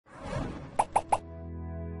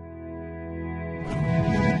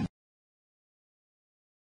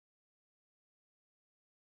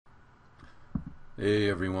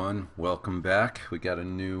Hey everyone, welcome back. We got a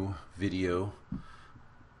new video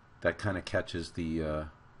that kind of catches the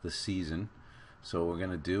season. So what we're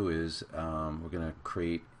gonna do is we're gonna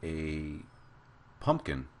create a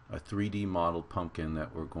pumpkin, a 3D model pumpkin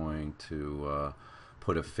that we're going to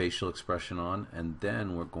put a facial expression on, and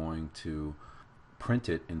then we're going to print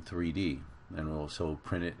it in 3D, and we'll also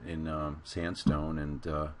print it in sandstone,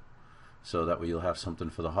 and so that way you'll have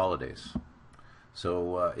something for the holidays.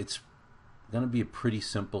 So it's going to be a pretty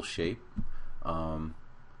simple shape, and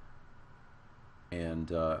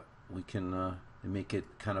we can make it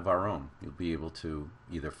kind of our own. You'll be able to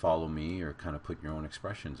either follow me or kind of put your own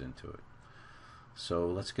expressions into it. So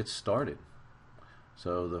let's get started.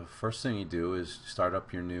 So the first thing you do is start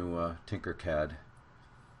up your new Tinkercad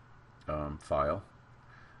file,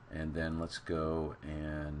 and then let's go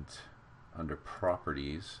and under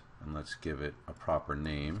properties, and let's give it a proper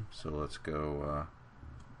name. So let's go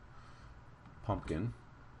pumpkin,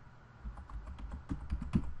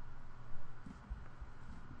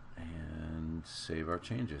 and save our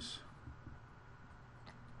changes.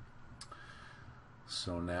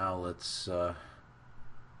 So now let's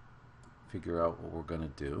figure out what we're going to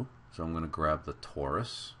do. So I'm going to grab the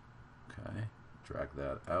torus, okay, drag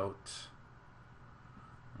that out.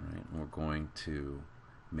 All right, and we're going to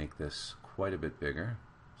make this quite a bit bigger.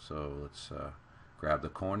 So let's grab the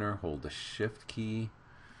corner, hold the shift key,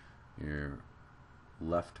 your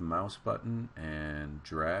left mouse button, and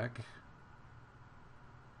drag.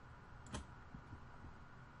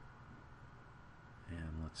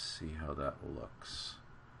 And let's see how that looks.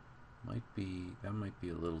 That might be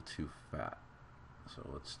a little too fat. So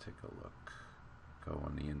let's take a look. Go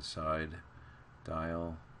on the inside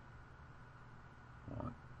dial.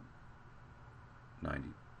 Want 90.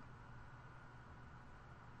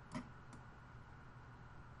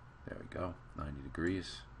 There we go, 90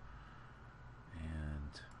 degrees.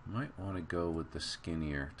 And might want to go with the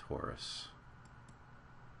skinnier torus.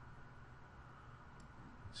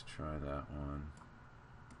 Let's try that one.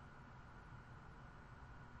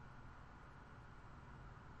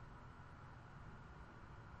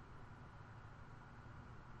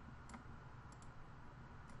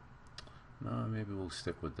 No, maybe we'll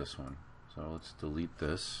stick with this one. So let's delete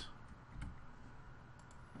this.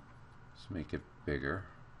 Let's make it bigger.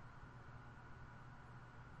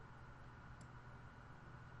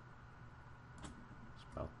 It's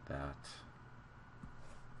about that.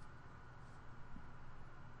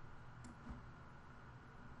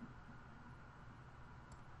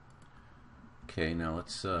 Okay, now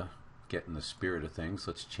let's get in the spirit of things.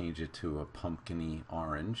 Let's change it to a pumpkin-y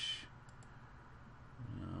orange.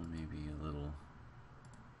 Maybe a little.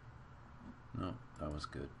 No, that was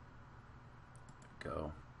good. There we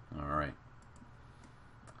go. All right.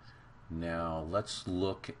 Now let's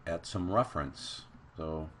look at some reference.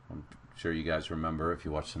 So I'm sure you guys remember, if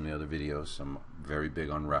you watched some of the other videos, I'm very big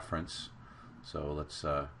on reference. So let's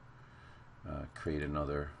create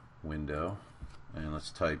another window, and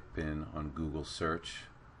let's type in on Google search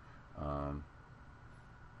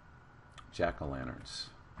jack-o'-lanterns.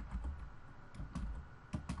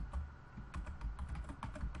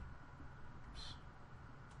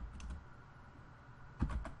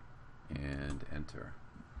 And enter.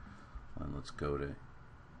 And let's go to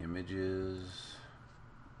images.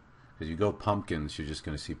 Because you go pumpkins, you're just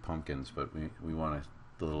going to see pumpkins, but we want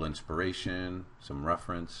a little inspiration, some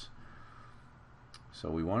reference. So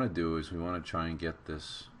what we want to do is we want to try and get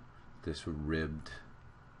this ribbed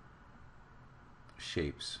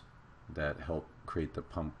shapes that help create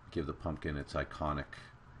give the pumpkin its iconic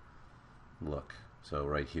look. So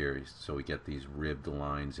right here, so we get these ribbed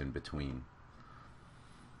lines in between.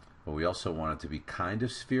 But we also want it to be kind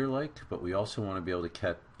of sphere-like, but we also want to be able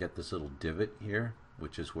to get this little divot here,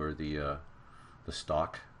 which is where the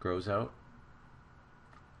stalk grows out.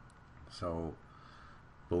 So,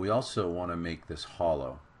 but we also want to make this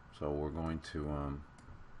hollow. So we're going to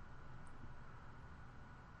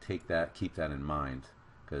keep that in mind,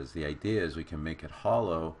 because the idea is we can make it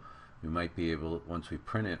hollow. We might be able, once we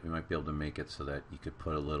print it, we might be able to make it so that you could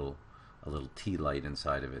put a little tea light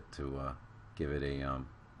inside of it to give it a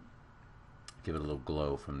little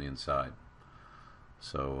glow from the inside.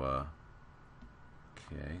 So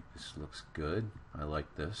okay, this looks good. I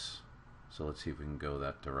like this. So let's see if we can go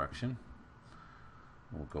that direction.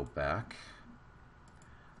 We'll go back,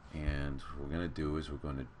 and what we're going to do is we're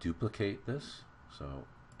going to duplicate this. So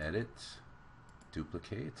edit,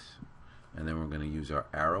 duplicate, and then we're going to use our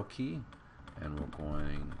arrow key, and we're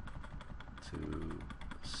going to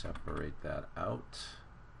separate that out.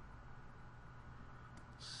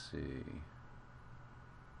 Let's see.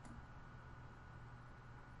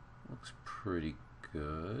 Looks pretty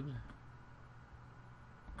good.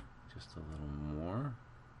 Just a little more.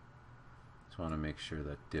 Just want to make sure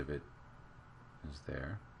that divot is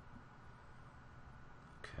there.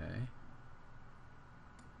 Okay.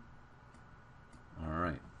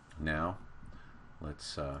 Alright, now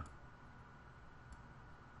let's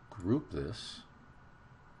group this.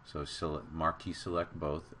 So select, marquee select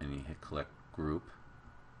both, and you hit collect group.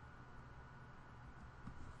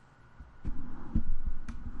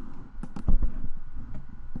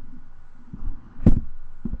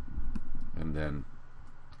 And then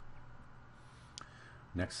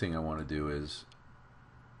next thing I want to do is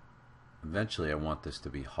eventually I want this to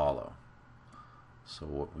be hollow. So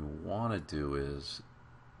what we want to do is,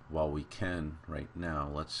 while we can right now,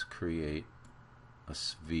 let's create a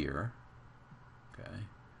sphere. Okay.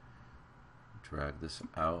 Drag this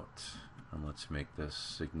out and let's make this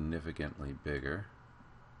significantly bigger.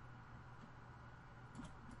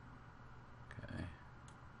 Okay.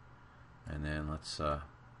 And then let's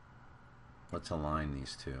align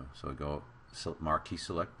these two. So we go marquee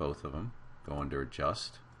select both of them, go under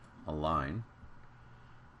adjust, align,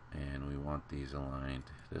 and we want these aligned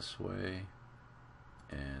this way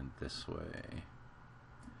and this way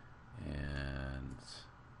and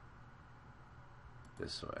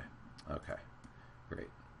this way. Okay, great.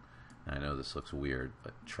 I know this looks weird,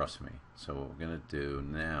 but trust me. So what we're going to do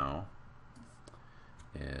now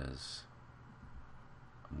is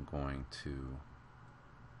I'm going to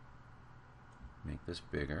make this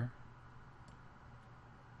bigger,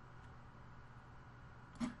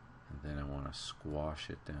 and then I want to squash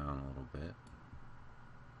it down a little bit,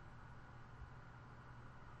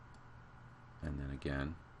 and then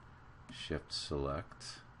again shift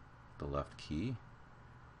select the left key,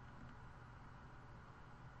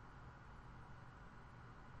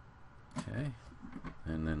 okay,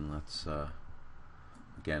 and then let's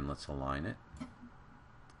again let's align it,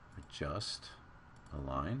 adjust,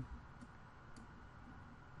 align.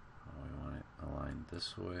 We want it aligned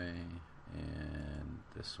this way and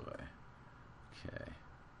this way. Okay,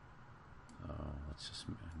 so let's just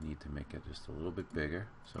need to make it just a little bit bigger.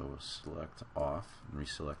 So we'll select off and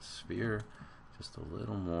reselect sphere just a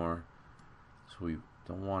little more. So we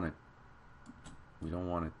don't want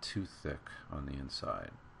it too thick on the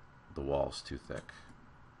inside. The wall's too thick.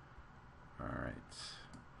 Alright,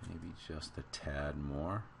 maybe just a tad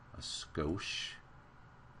more, a skosh.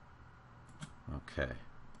 Okay.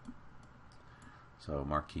 So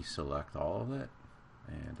marquee select all of it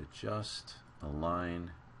and adjust,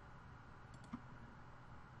 align.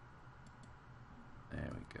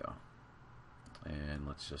 There we go. And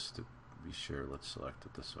let's just be sure, let's select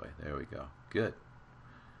it this way. There we go. Good.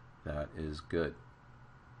 That is good.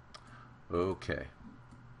 Okay.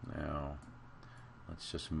 Now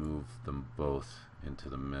let's just move them both into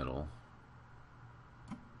the middle.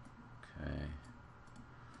 Okay.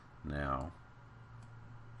 Now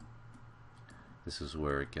this is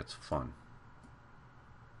where it gets fun.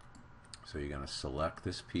 So you're going to select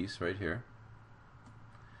this piece right here,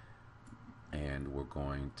 and we're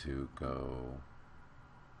going to go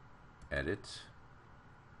edit,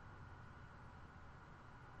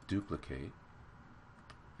 duplicate,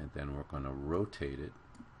 and then we're going to rotate it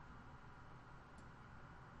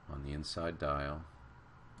on the inside dial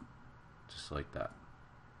just like that.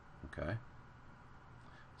 Okay,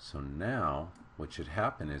 so now what should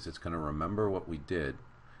happen is it's going to remember what we did,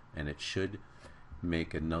 and it should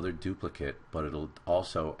make another duplicate, but it'll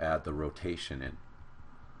also add the rotation in.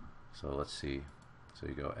 So let's see. So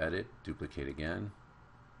you go edit, duplicate again.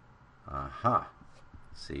 Aha!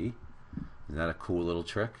 See? Isn't that a cool little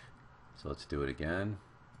trick? So let's do it again.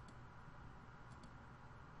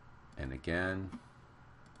 And again.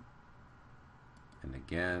 And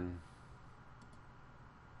again.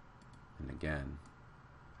 And again.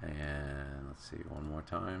 And let's see, one more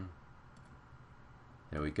time.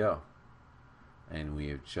 There we go. And we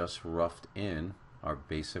have just roughed in our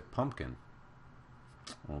basic pumpkin.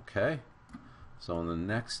 Okay, so in the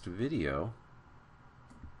next video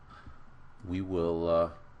we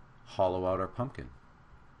will hollow out our pumpkin.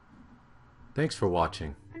 Thanks for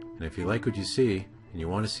watching, and if you like what you see and you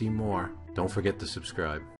want to see more, don't forget to subscribe.